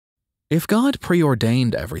If God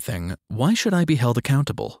preordained everything, why should I be held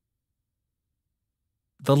accountable?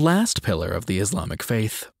 The last pillar of the Islamic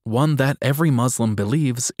faith, one that every Muslim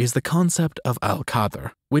believes, is the concept of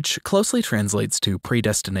al-Qadr, which closely translates to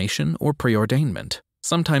predestination or preordainment,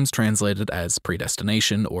 sometimes translated as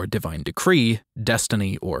predestination or divine decree,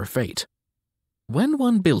 destiny or fate. When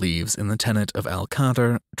one believes in the tenet of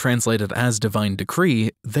al-Qadr, translated as divine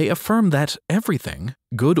decree, they affirm that everything,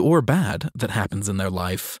 good or bad, that happens in their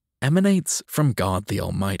life emanates from God the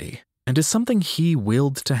Almighty and is something He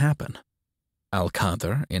willed to happen.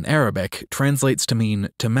 Al-Qadr in Arabic translates to mean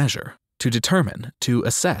to measure, to determine, to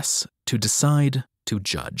assess, to decide, to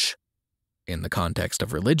judge. In the context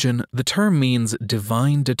of religion, the term means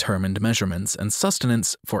divine determined measurements and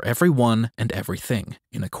sustenance for everyone and everything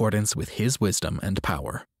in accordance with His wisdom and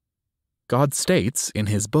power. God states in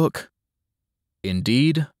His book,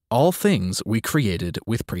 "Indeed, all things we created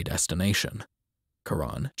with predestination."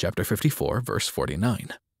 Quran, chapter 54, verse 49.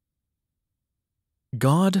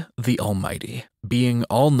 God, the Almighty, being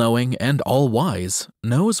all-knowing and all-wise,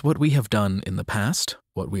 knows what we have done in the past,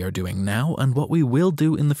 what we are doing now, and what we will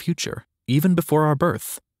do in the future, even before our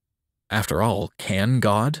birth. After all, can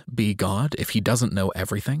God be God if He doesn't know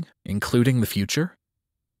everything, including the future?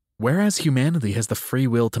 Whereas humanity has the free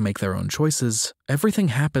will to make their own choices, everything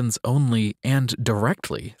happens only and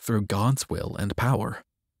directly through God's will and power.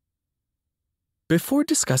 Before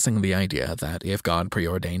discussing the idea that if God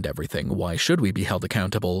preordained everything, why should we be held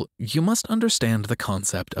accountable, you must understand the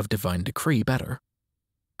concept of divine decree better.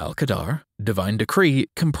 Al-Qadr, divine decree,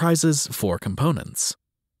 comprises 4 components.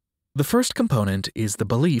 The first component is the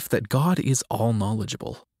belief that God is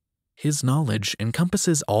all-knowledgeable. His knowledge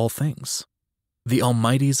encompasses all things. The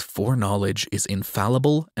Almighty's foreknowledge is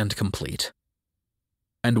infallible and complete.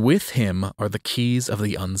 And with Him are the keys of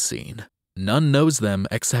the unseen. None knows them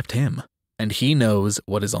except Him. And He knows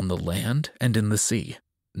what is on the land and in the sea.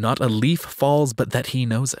 Not a leaf falls but that He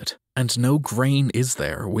knows it, and no grain is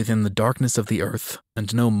there within the darkness of the earth,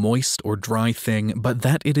 and no moist or dry thing but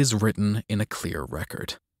that it is written in a clear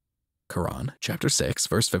record. Quran, chapter 6,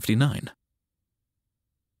 verse 59.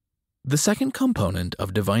 The second component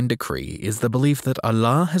of divine decree is the belief that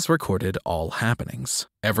Allah has recorded all happenings,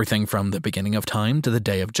 everything from the beginning of time to the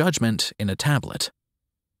day of judgment, in a tablet.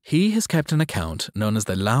 He has kept an account known as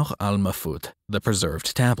the Lawh al-Mahfuz, the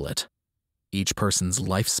preserved tablet. Each person's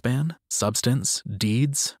lifespan, substance,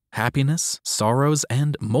 deeds, happiness, sorrows,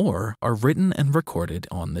 and more are written and recorded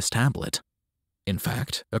on this tablet. In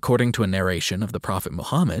fact, according to a narration of the Prophet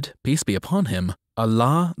Muhammad, peace be upon him,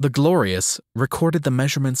 Allah the Glorious recorded the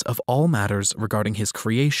measurements of all matters regarding His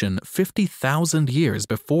creation 50,000 years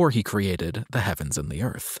before He created the heavens and the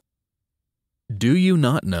earth. Do you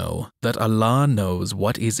not know that Allah knows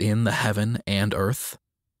what is in the heaven and earth?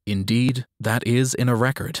 Indeed, that is in a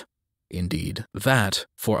record. Indeed, that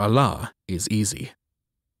for Allah is easy.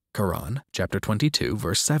 Quran, chapter 22,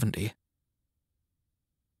 verse 70.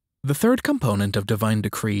 The third component of divine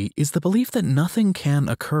decree is the belief that nothing can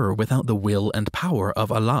occur without the will and power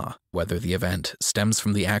of Allah, whether the event stems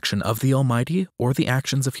from the action of the Almighty or the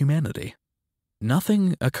actions of humanity.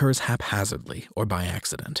 Nothing occurs haphazardly or by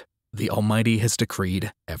accident. The Almighty has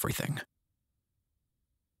decreed everything.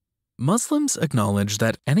 Muslims acknowledge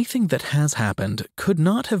that anything that has happened could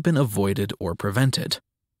not have been avoided or prevented.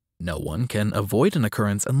 No one can avoid an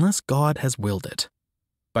occurrence unless God has willed it.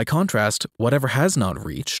 By contrast, whatever has not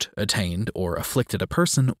reached, attained, or afflicted a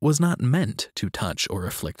person was not meant to touch or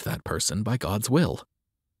afflict that person by God's will.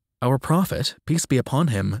 Our Prophet, peace be upon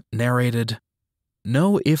him, narrated,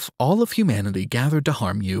 "Know if all of humanity gathered to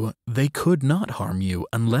harm you, they could not harm you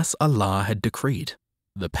unless Allah had decreed.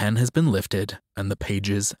 The pen has been lifted and the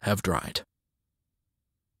pages have dried."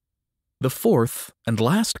 The fourth and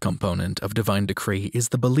last component of divine decree is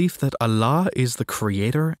the belief that Allah is the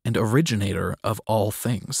creator and originator of all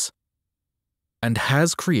things, and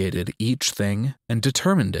has created each thing and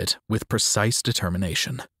determined it with precise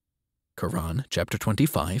determination. Quran, chapter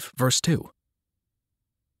 25, verse 2.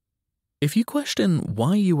 If you question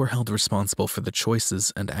why you were held responsible for the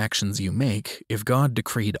choices and actions you make if God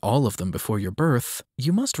decreed all of them before your birth,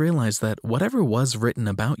 you must realize that whatever was written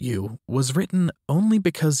about you was written only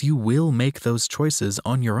because you will make those choices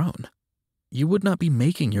on your own. You would not be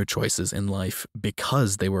making your choices in life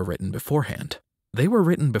because they were written beforehand. They were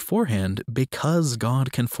written beforehand because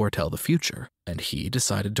God can foretell the future, and He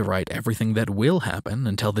decided to write everything that will happen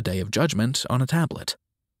until the day of judgment on a tablet.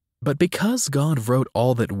 But because God wrote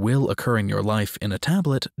all that will occur in your life in a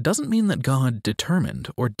tablet doesn't mean that God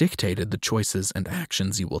determined or dictated the choices and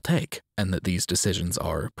actions you will take, and that these decisions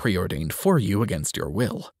are preordained for you against your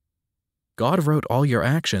will. God wrote all your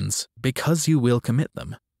actions because you will commit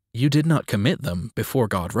them. You did not commit them before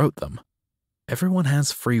God wrote them. Everyone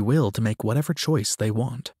has free will to make whatever choice they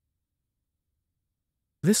want.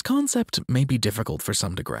 This concept may be difficult for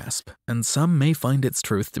some to grasp, and some may find its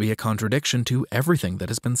truth to be a contradiction to everything that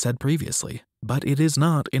has been said previously, but it is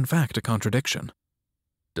not, in fact, a contradiction.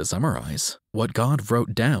 To summarize, what God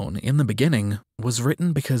wrote down in the beginning was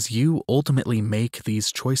written because you ultimately make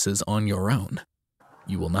these choices on your own.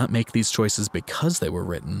 You will not make these choices because they were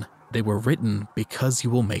written because you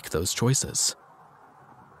will make those choices.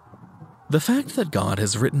 The fact that God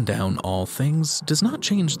has written down all things does not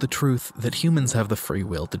change the truth that humans have the free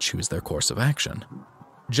will to choose their course of action.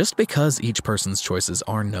 Just because each person's choices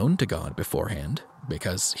are known to God beforehand,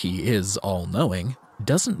 because He is all-knowing,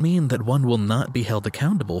 doesn't mean that one will not be held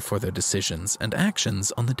accountable for their decisions and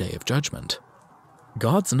actions on the Day of Judgment.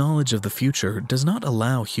 God's knowledge of the future does not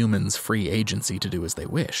allow humans free agency to do as they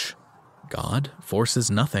wish. God forces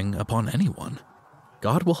nothing upon anyone.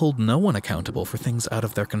 God will hold no one accountable for things out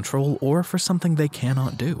of their control or for something they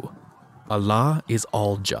cannot do. Allah is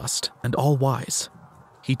all-just and all-wise.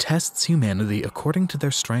 He tests humanity according to their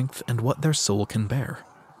strength and what their soul can bear.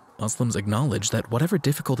 Muslims acknowledge that whatever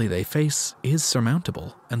difficulty they face is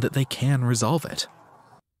surmountable and that they can resolve it.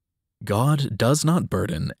 God does not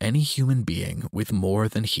burden any human being with more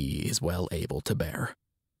than he is well able to bear.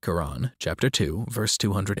 Quran, chapter 2, verse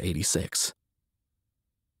 286.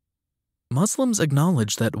 Muslims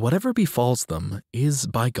acknowledge that whatever befalls them is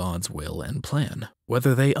by God's will and plan,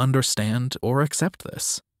 whether they understand or accept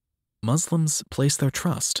this. Muslims place their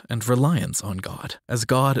trust and reliance on God, as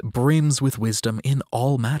God brims with wisdom in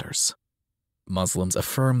all matters. Muslims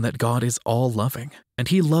affirm that God is all-loving, and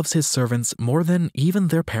He loves His servants more than even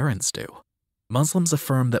their parents do. Muslims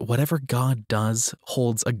affirm that whatever God does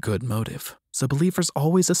holds a good motive, so believers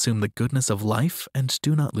always assume the goodness of life and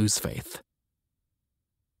do not lose faith.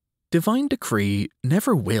 Divine decree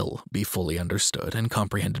never will be fully understood and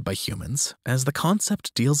comprehended by humans, as the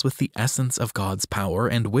concept deals with the essence of God's power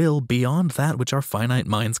and will beyond that which our finite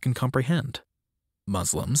minds can comprehend.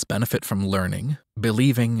 Muslims benefit from learning,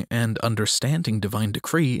 believing, and understanding divine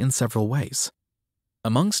decree in several ways.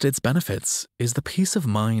 Amongst its benefits is the peace of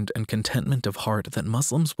mind and contentment of heart that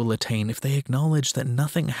Muslims will attain if they acknowledge that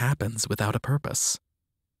nothing happens without a purpose.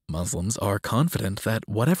 Muslims are confident that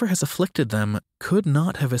whatever has afflicted them could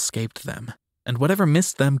not have escaped them, and whatever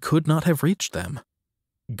missed them could not have reached them.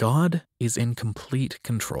 God is in complete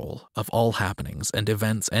control of all happenings and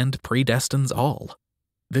events and predestines all.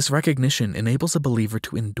 This recognition enables a believer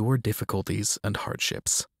to endure difficulties and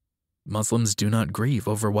hardships. Muslims do not grieve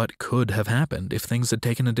over what could have happened if things had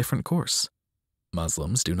taken a different course.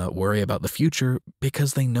 Muslims do not worry about the future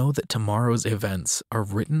because they know that tomorrow's events are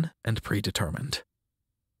written and predetermined.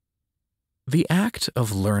 The act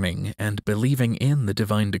of learning and believing in the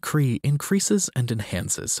divine decree increases and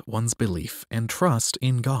enhances one's belief and trust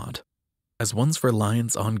in God. As one's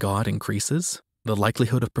reliance on God increases, the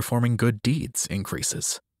likelihood of performing good deeds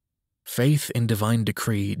increases. Faith in divine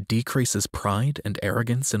decree decreases pride and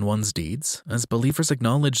arrogance in one's deeds, as believers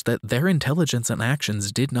acknowledge that their intelligence and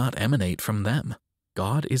actions did not emanate from them.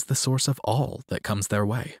 God is the source of all that comes their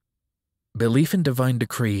way. Belief in divine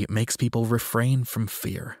decree makes people refrain from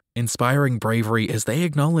fear, inspiring bravery as they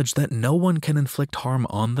acknowledge that no one can inflict harm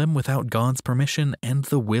on them without God's permission and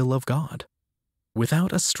the will of God.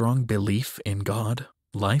 Without a strong belief in God,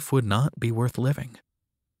 life would not be worth living.